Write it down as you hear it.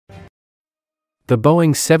The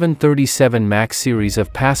Boeing 737 MAX series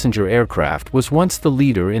of passenger aircraft was once the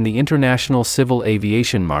leader in the international civil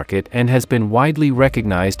aviation market and has been widely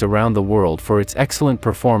recognized around the world for its excellent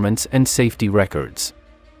performance and safety records.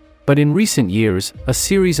 But in recent years, a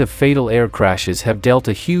series of fatal air crashes have dealt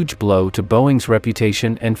a huge blow to Boeing's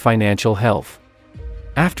reputation and financial health.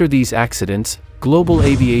 After these accidents, global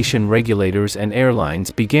aviation regulators and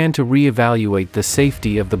airlines began to re-evaluate the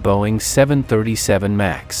safety of the Boeing 737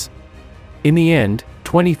 MAX. In the end,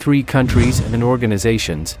 23 countries and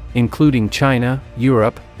organizations, including China,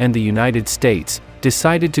 Europe, and the United States,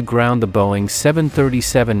 decided to ground the Boeing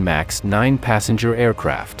 737 MAX 9 passenger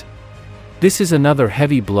aircraft. This is another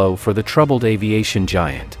heavy blow for the troubled aviation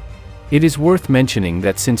giant. It is worth mentioning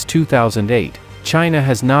that since 2008, China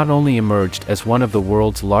has not only emerged as one of the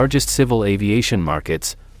world's largest civil aviation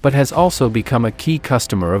markets, but has also become a key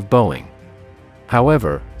customer of Boeing.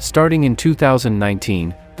 However, starting in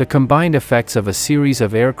 2019, the combined effects of a series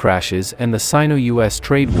of air crashes and the Sino-US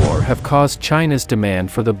trade war have caused China's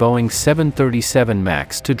demand for the Boeing 737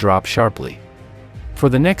 MAX to drop sharply. For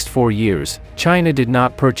the next 4 years, China did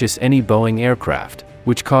not purchase any Boeing aircraft,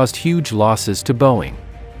 which caused huge losses to Boeing.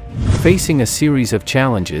 Facing a series of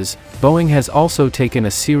challenges, Boeing has also taken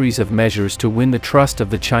a series of measures to win the trust of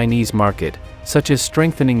the Chinese market, such as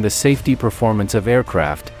strengthening the safety performance of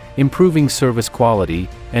aircraft, improving service quality,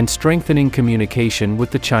 and strengthening communication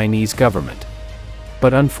with the Chinese government.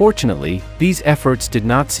 But unfortunately, these efforts did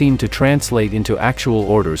not seem to translate into actual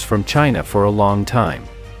orders from China for a long time.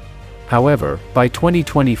 However, by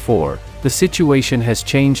 2024, the situation has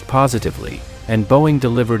changed positively, and Boeing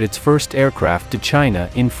delivered its first aircraft to China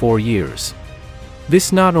in 4 years.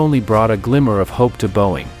 This not only brought a glimmer of hope to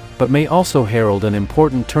Boeing, but may also herald an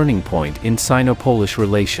important turning point in Sino-Polish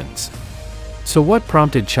relations. So what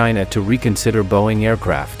prompted China to reconsider Boeing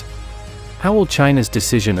aircraft? How will China's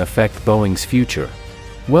decision affect Boeing's future?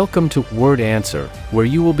 Welcome to Word Answer, where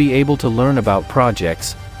you will be able to learn about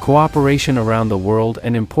projects, cooperation around the world,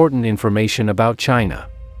 and important information about China.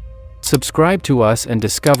 Subscribe to us and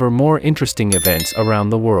discover more interesting events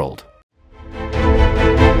around the world.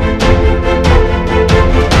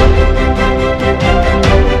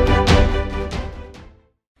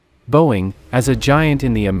 Boeing, as a giant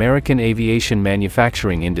in the American aviation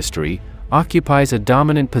manufacturing industry, occupies a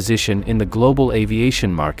dominant position in the global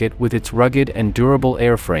aviation market with its rugged and durable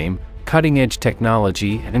airframe, cutting-edge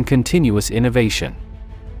technology, and continuous innovation.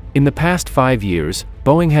 In the past 5 years,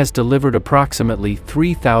 Boeing has delivered approximately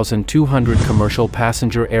 3,200 commercial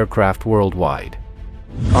passenger aircraft worldwide.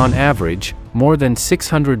 On average, more than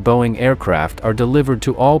 600 Boeing aircraft are delivered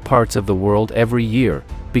to all parts of the world every year,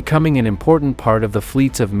 becoming an important part of the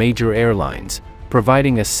fleets of major airlines,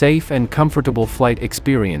 providing a safe and comfortable flight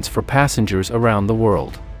experience for passengers around the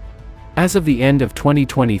world. As of the end of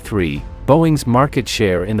 2023, Boeing's market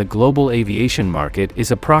share in the global aviation market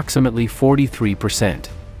is approximately 43%.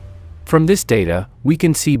 From this data, we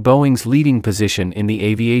can see Boeing's leading position in the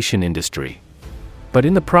aviation industry. But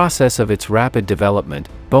in the process of its rapid development,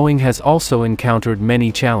 Boeing has also encountered many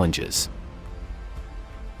challenges.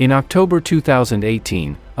 In October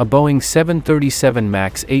 2018, a Boeing 737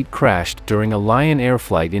 MAX 8 crashed during a Lion Air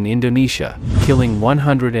flight in Indonesia, killing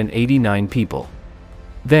 189 people.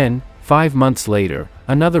 Then, 5 months later,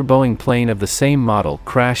 another Boeing plane of the same model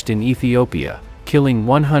crashed in Ethiopia, killing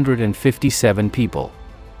 157 people.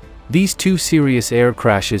 These two serious air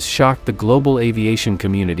crashes shocked the global aviation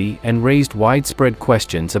community and raised widespread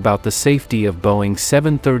questions about the safety of Boeing's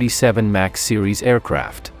 737 MAX series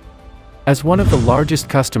aircraft. As one of the largest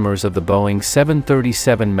customers of the Boeing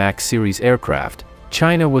 737 MAX series aircraft,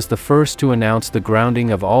 China was the first to announce the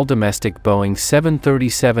grounding of all domestic Boeing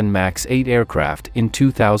 737 MAX 8 aircraft in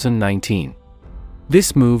 2019.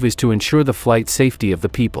 This move is to ensure the flight safety of the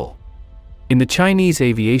people. In the Chinese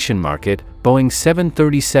aviation market, Boeing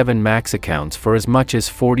 737 MAX accounts for as much as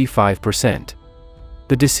 45%.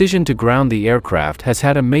 The decision to ground the aircraft has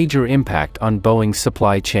had a major impact on Boeing's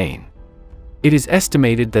supply chain. It is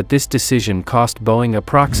estimated that this decision cost Boeing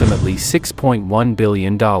approximately $6.1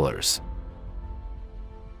 billion.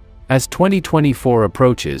 As 2024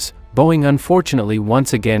 approaches, Boeing unfortunately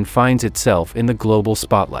once again finds itself in the global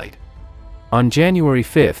spotlight. On January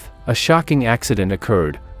 5, a shocking accident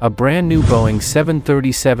occurred. A brand new Boeing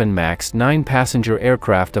 737 MAX 9 passenger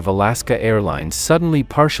aircraft of Alaska Airlines suddenly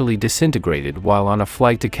partially disintegrated while on a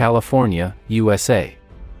flight to California, USA.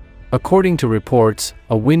 According to reports,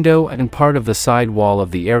 a window and part of the side wall of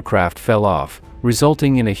the aircraft fell off,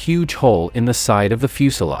 resulting in a huge hole in the side of the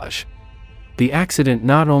fuselage. The accident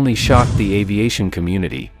not only shocked the aviation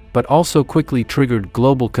community, but also quickly triggered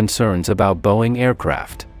global concerns about Boeing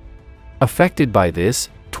aircraft. Affected by this,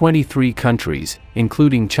 23 countries,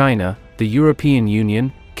 including China, the European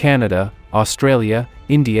Union, Canada, Australia,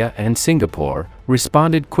 India, and Singapore,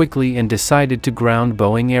 responded quickly and decided to ground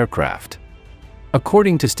Boeing aircraft.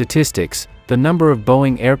 According to statistics, the number of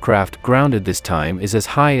Boeing aircraft grounded this time is as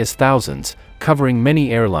high as thousands, covering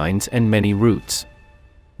many airlines and many routes.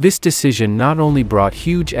 This decision not only brought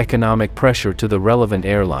huge economic pressure to the relevant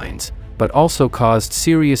airlines, but also caused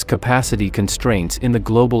serious capacity constraints in the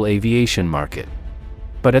global aviation market.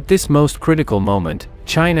 But at this most critical moment,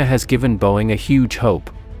 China has given Boeing a huge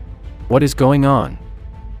hope. What is going on?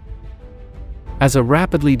 As a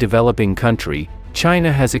rapidly developing country,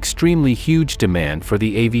 China has extremely huge demand for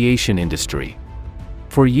the aviation industry.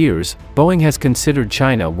 For years, Boeing has considered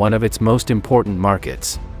China one of its most important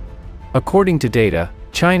markets. According to data,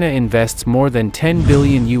 China invests more than $10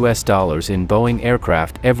 billion in Boeing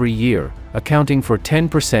aircraft every year, accounting for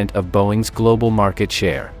 10% of Boeing's global market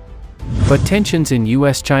share. But tensions in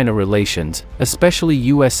US-China relations, especially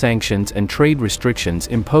US sanctions and trade restrictions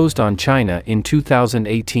imposed on China in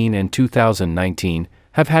 2018 and 2019,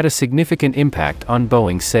 have had a significant impact on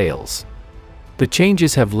Boeing sales. The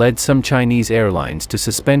changes have led some Chinese airlines to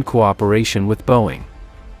suspend cooperation with Boeing.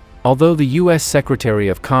 Although the U.S. Secretary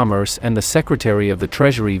of Commerce and the Secretary of the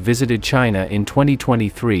Treasury visited China in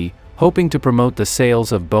 2023, hoping to promote the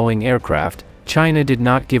sales of Boeing aircraft, China did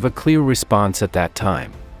not give a clear response at that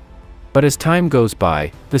time. But as time goes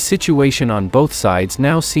by, the situation on both sides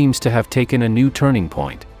now seems to have taken a new turning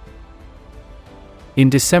point. In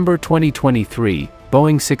December 2023,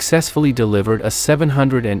 Boeing successfully delivered a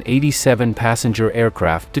 787-passenger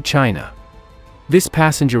aircraft to China. This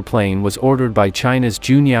passenger plane was ordered by China's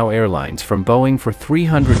Junyao Airlines from Boeing for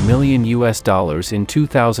 $300 million in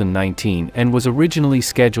 2019 and was originally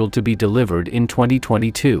scheduled to be delivered in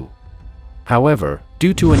 2022. However,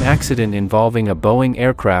 due to an accident involving a Boeing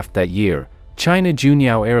aircraft that year, China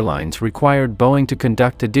Junyao Airlines required Boeing to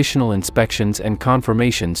conduct additional inspections and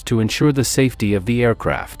confirmations to ensure the safety of the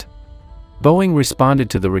aircraft. Boeing responded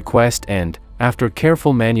to the request and, after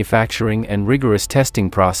careful manufacturing and rigorous testing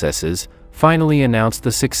processes, finally announced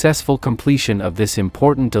the successful completion of this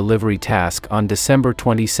important delivery task on December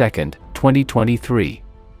 22, 2023.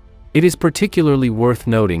 It is particularly worth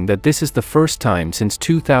noting that this is the first time since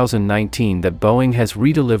 2019 that Boeing has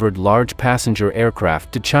redelivered large passenger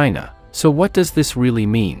aircraft to China. So what does this really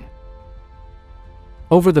mean?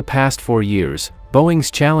 Over the past 4 years, Boeing's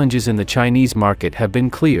challenges in the Chinese market have been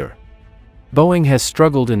clear. Boeing has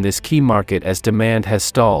struggled in this key market as demand has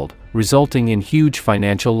stalled, resulting in huge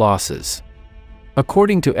financial losses.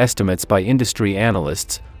 According to estimates by industry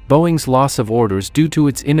analysts, Boeing's loss of orders due to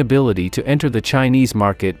its inability to enter the Chinese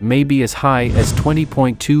market may be as high as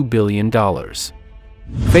 $20.2 billion.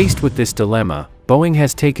 Faced with this dilemma, Boeing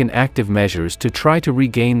has taken active measures to try to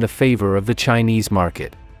regain the favor of the Chinese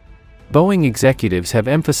market. Boeing executives have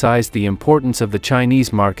emphasized the importance of the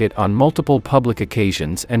Chinese market on multiple public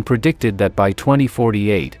occasions and predicted that by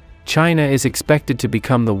 2048, China is expected to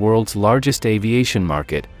become the world's largest aviation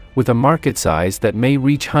market, with a market size that may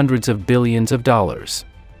reach hundreds of billions of dollars.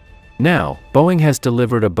 Now, Boeing has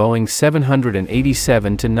delivered a Boeing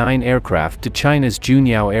 787-9 aircraft to China's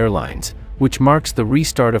Junyao Airlines, which marks the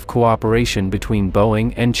restart of cooperation between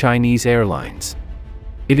Boeing and Chinese airlines.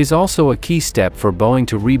 It is also a key step for Boeing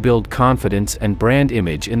to rebuild confidence and brand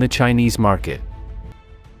image in the Chinese market.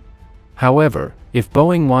 However, if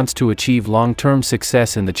Boeing wants to achieve long-term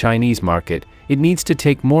success in the Chinese market, it needs to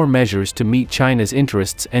take more measures to meet China's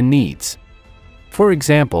interests and needs. For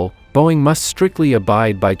example, Boeing must strictly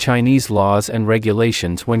abide by Chinese laws and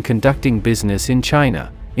regulations when conducting business in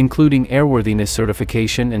China, including airworthiness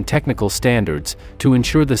certification and technical standards, to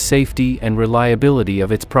ensure the safety and reliability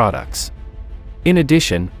of its products. In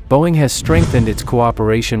addition, Boeing has strengthened its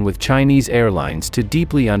cooperation with Chinese airlines to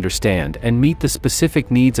deeply understand and meet the specific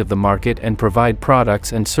needs of the market and provide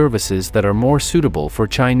products and services that are more suitable for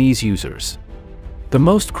Chinese users. The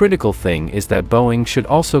most critical thing is that Boeing should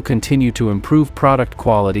also continue to improve product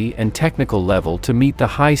quality and technical level to meet the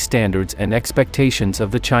high standards and expectations of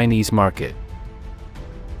the Chinese market.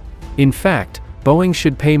 In fact, Boeing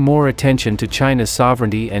should pay more attention to China's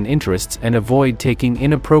sovereignty and interests and avoid taking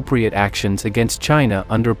inappropriate actions against China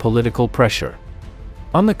under political pressure.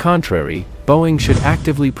 On the contrary, Boeing should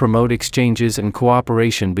actively promote exchanges and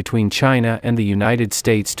cooperation between China and the United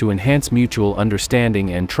States to enhance mutual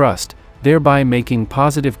understanding and trust, thereby making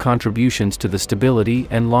positive contributions to the stability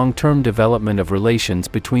and long-term development of relations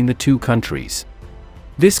between the two countries.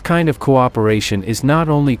 This kind of cooperation is not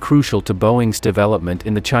only crucial to Boeing's development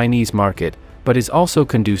in the Chinese market, but is also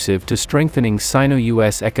conducive to strengthening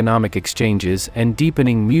Sino-US economic exchanges and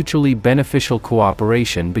deepening mutually beneficial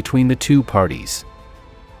cooperation between the two parties.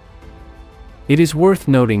 It is worth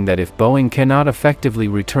noting that if Boeing cannot effectively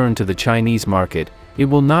return to the Chinese market, it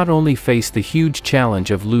will not only face the huge challenge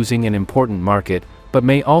of losing an important market, but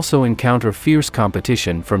may also encounter fierce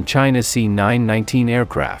competition from China's C919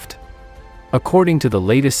 aircraft. According to the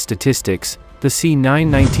latest statistics, the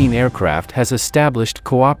C919 aircraft has established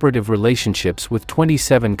cooperative relationships with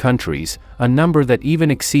 27 countries, a number that even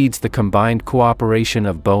exceeds the combined cooperation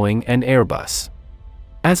of Boeing and Airbus.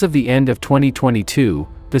 As of the end of 2022,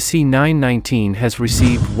 the C919 has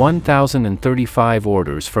received 1,035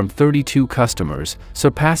 orders from 32 customers,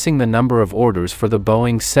 surpassing the number of orders for the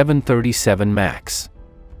Boeing 737 MAX.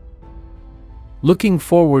 Looking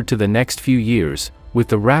forward to the next few years, with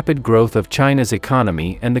the rapid growth of China's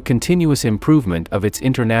economy and the continuous improvement of its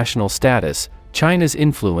international status, China's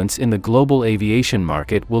influence in the global aviation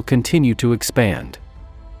market will continue to expand.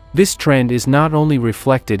 This trend is not only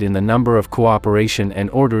reflected in the number of cooperation and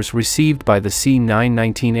orders received by the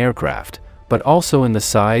C919 aircraft, but also in the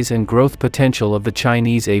size and growth potential of the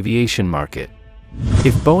Chinese aviation market.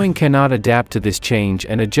 If Boeing cannot adapt to this change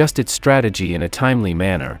and adjust its strategy in a timely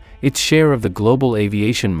manner, its share of the global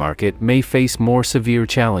aviation market may face more severe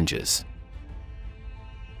challenges.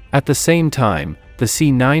 At the same time, the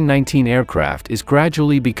C919 aircraft is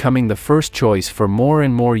gradually becoming the first choice for more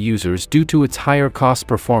and more users due to its higher cost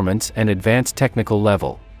performance and advanced technical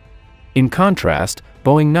level. In contrast,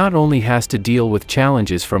 Boeing not only has to deal with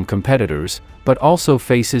challenges from competitors, but also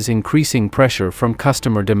faces increasing pressure from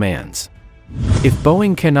customer demands. If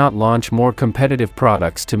Boeing cannot launch more competitive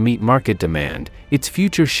products to meet market demand, its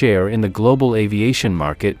future share in the global aviation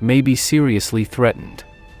market may be seriously threatened.